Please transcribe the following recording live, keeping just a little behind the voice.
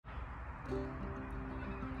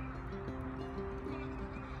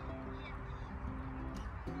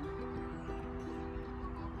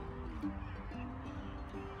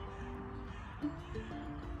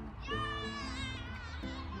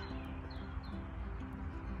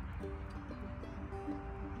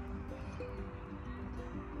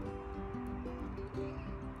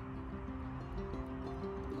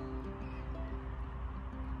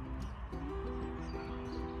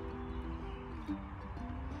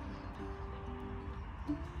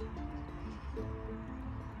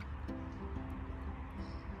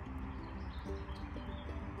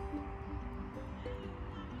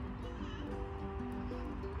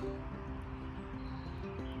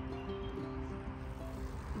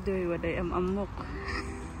Doy, waday amok.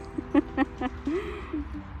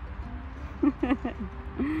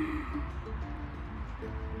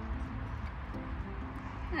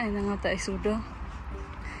 Ay na nga tayo sudo.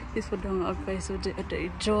 Isudo nga agpay sudo ada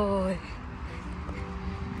enjoy.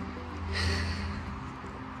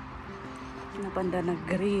 Napanda na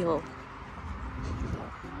grill.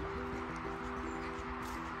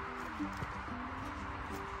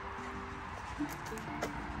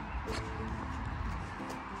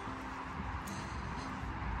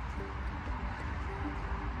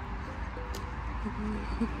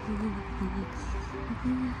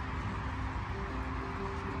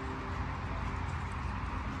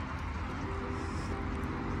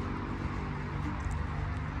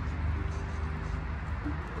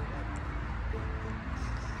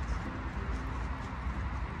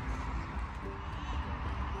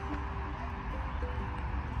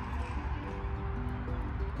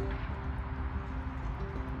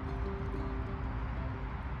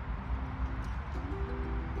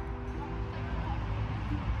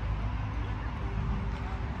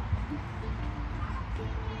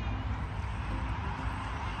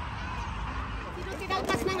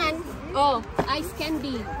 Tinalpas naman. Oh, ice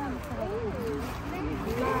candy.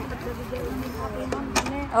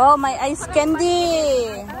 Oh, may ice candy.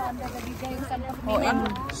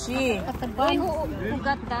 OMG. Boy, who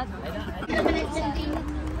got that?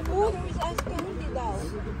 Oh, there's ice candy daw.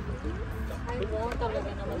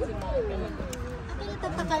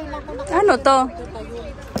 Ano to?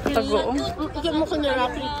 Tago. Iyan mo ko na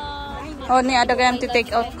rapid. Oh, ni ada kayang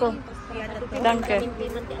take out ko. Danke.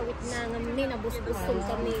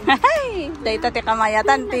 Hi! Dahil tati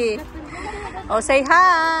kamayatan, ti. Oh, say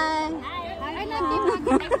hi! Hi, Nanti.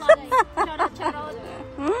 Charot.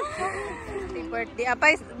 Birthday.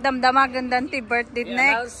 Apay, damdamagan danti. Birthday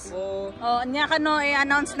next. Oh, niya ka no,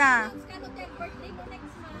 i-announce na.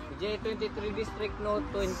 J23 District No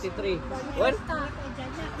 23. What?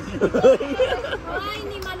 Ay,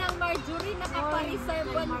 ni Manang Marjorie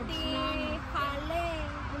nakapareserve ti Hale.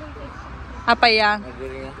 Apa ya?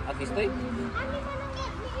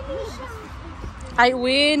 I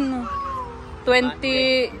win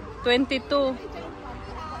 2022.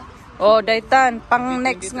 Oh, daytan pang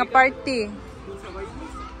next nga party.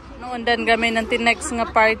 Noon dan kami nanti next nga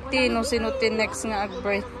party no sino ti next nga ag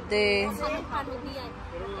birthday.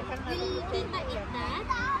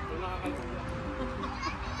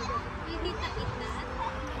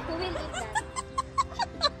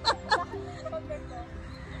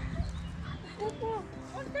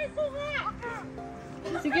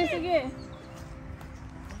 Sige, sige.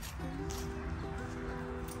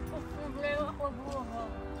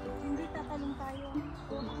 Hindi tatalong tayo.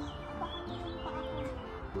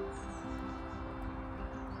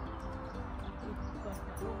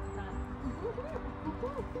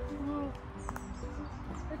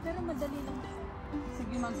 Pero madali lang.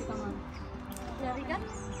 Sige, ma'am, sika ma'am. Yari ka?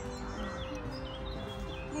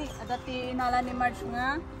 Ni, adati inala ni March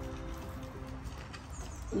nga.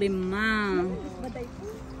 5. Baday po.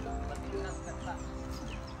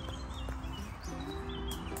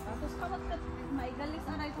 Tapos kawat ka, maigalis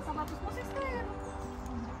aray ko sa batos mo, sister.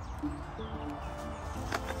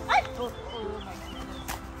 Ay! Oh my goodness.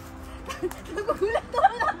 Nagugulat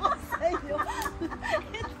naman ako sa iyo.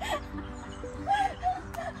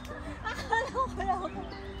 Akala ko pala ako.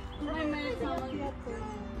 May tawag natin.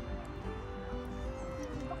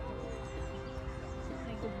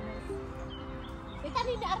 My goodness. Ika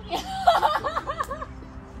ni Ariel.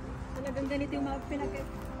 Talagang ganito yung mga pinag...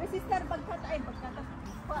 Ay, sister, pagkat... Ay, pagkat...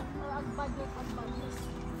 Budget.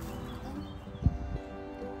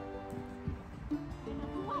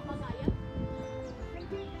 Pinatuwa pa nga yan.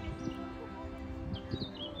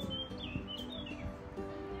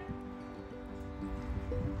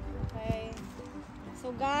 Okay.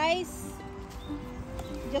 So, guys,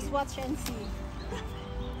 just watch and see.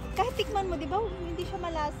 Kahit tikman mo, di ba? Hindi siya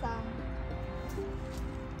malasa.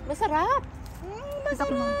 Masarap.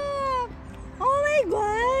 Masarap! my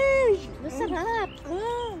gosh! Masarap!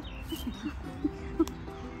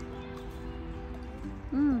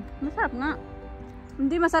 Masarap nga.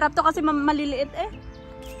 Hindi masarap to kasi maliliit eh.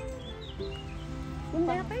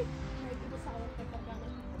 Hindi okay.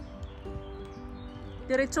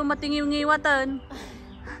 Diretso matingiw-ngiwatan.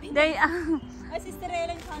 Day, Ay, Sister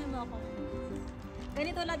Ellen, paano mo ako?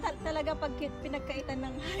 Ganito lang talaga pag pinagkaitan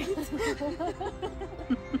ng height.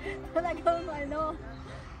 Talagang ano,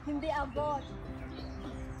 hindi abot.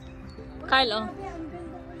 Kyle, oh. Ang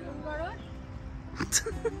ganda ko yung garot.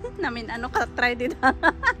 Namin ano ka try dito.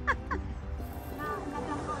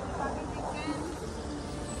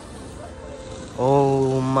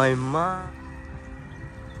 Oh my ma.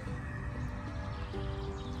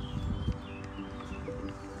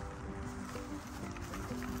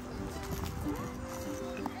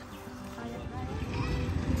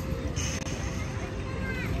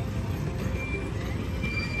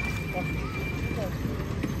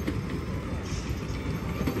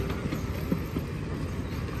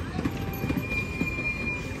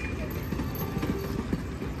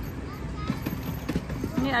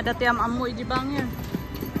 Ini ada tiam amoy di bangnya.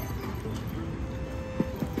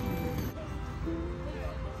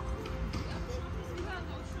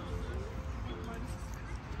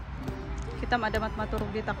 Kita ada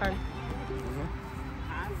maturog dito, Carl.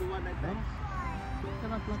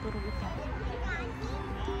 Damat maturog dito.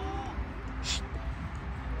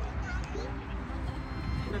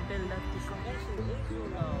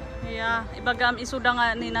 Iya, ibagam isuda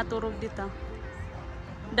nga ni naturog dito.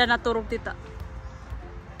 Da naturog dito.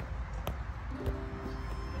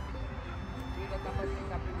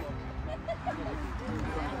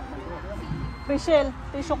 Rachel,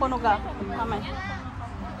 tisu ko nuga. Kamay.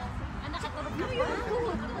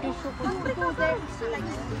 Tisu ko.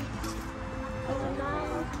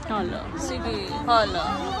 Hala, sige. Hala.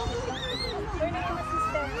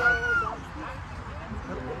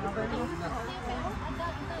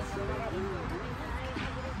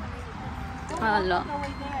 Hala.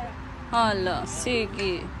 Hala,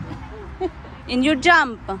 sige. In you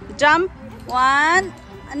jump. Jump. One.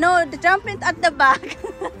 No, the jump it at the back.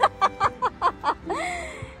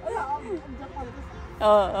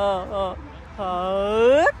 Oh.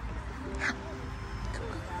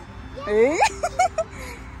 Eh?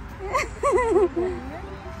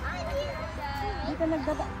 Dito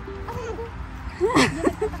nagdada.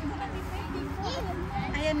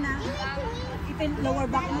 Ayan na. Ipin lower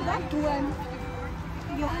back mo ba? Tuwan.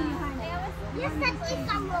 Yung yes, that is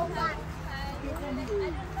some robot.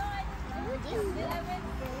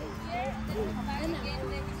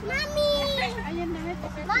 Mommy!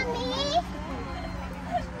 Mommy!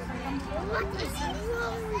 What is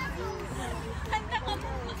wrong?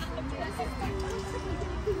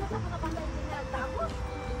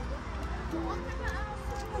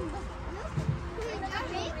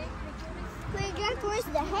 Where's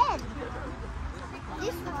the head?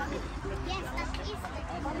 This one. Yes, that is the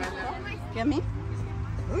head. Yummy?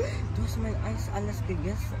 Those my eyes alas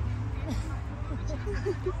bigas.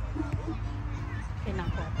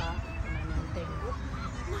 Pinakota. Pinanintay.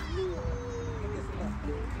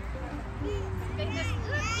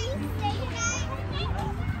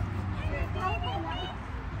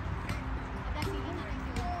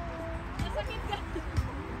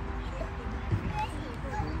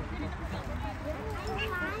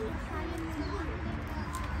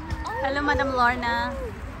 Hello, Madam Lorna.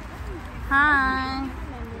 Hi.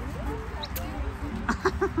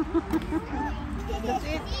 That's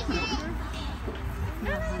it.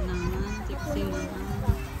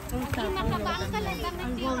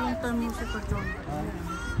 Ang volunteer mo si Pajon.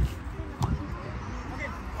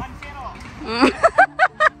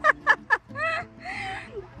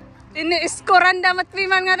 Ini-scorean damat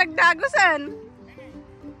piman nga nagdagusan.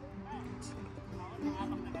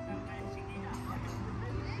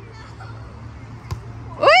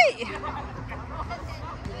 Uy!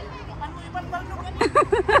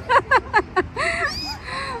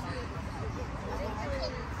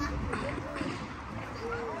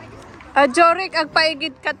 Jorik,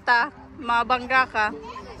 agpaigid ka ta. Mabangga ka.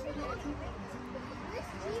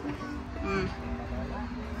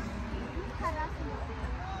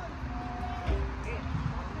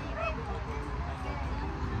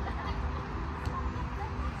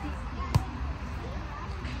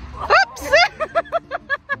 Oops!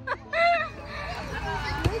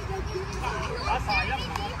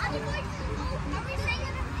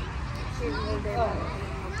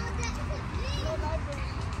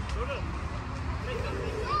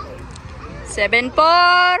 Seven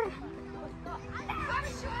four.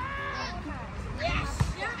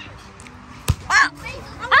 Ah!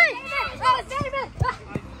 Ay!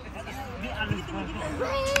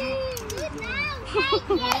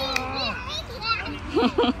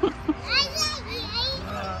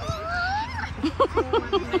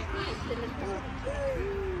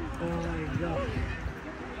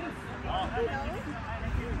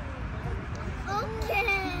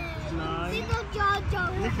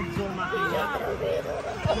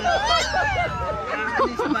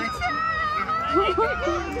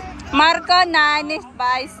 Marco Nanis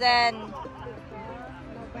Bison.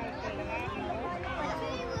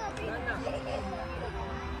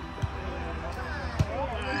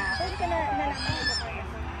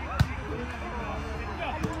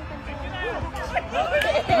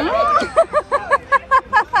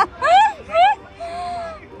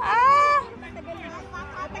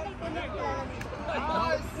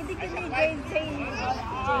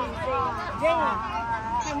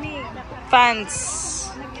 Fans.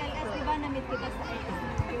 Diba na-meet kita sa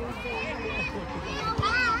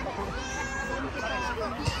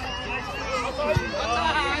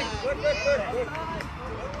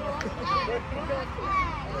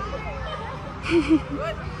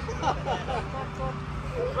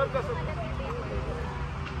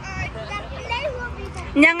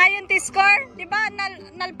Nya ngayon ti score, di ba?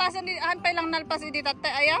 Nalpasan di hanpay lang nalpas di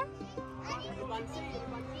tatay aya?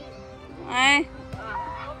 Ay.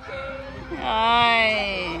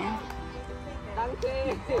 Ay.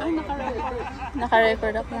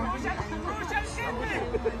 Naka-record ako.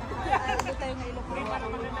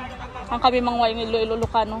 Ang kami mga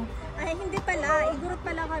Ilocano. Ay, hindi pala. Igurot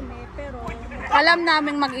pala kami, pero... Alam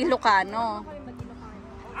naming mag-Ilocano.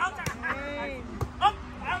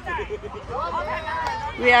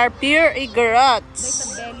 We are pure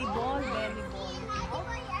Igorots. Volleyball.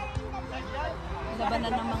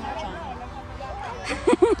 Labanan ng mga tiyan.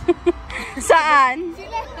 Saan?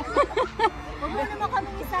 Huwag mo naman kami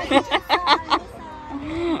isali sa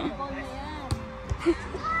volleyball na yan.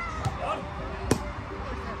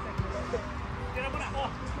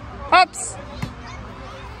 Hops!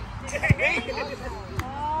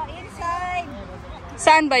 Inside!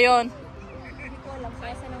 Saan ba yon? Hindi ko alam.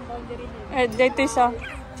 Kaya ng boundary nila. Dito isa.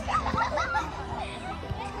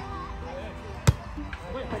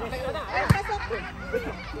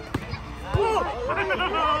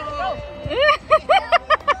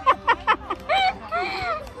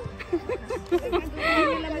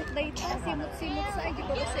 Lamot data. Simot-simot sa ay. Di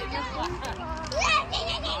ba sa inyo po?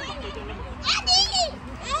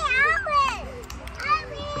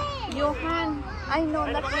 Johan. I know,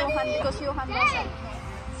 not Johan because Johan doesn't.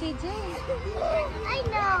 CJ. I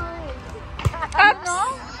know. Oops.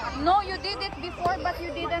 No, you did it before but you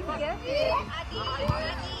didn't get it.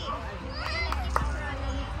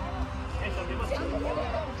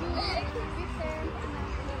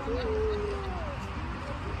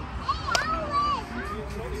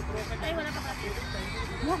 Ay, wala pa kasi.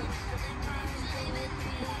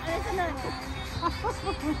 Ay, sana.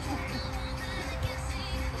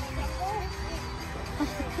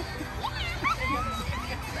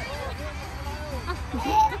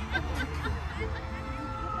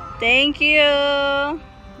 Thank you.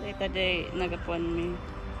 Dito day nagapuan mi.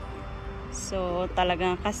 So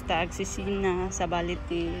talagang kasta agsisina sa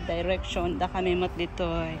baliti direction da kami mat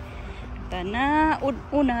ditoy. Tana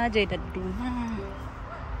una jay daduma.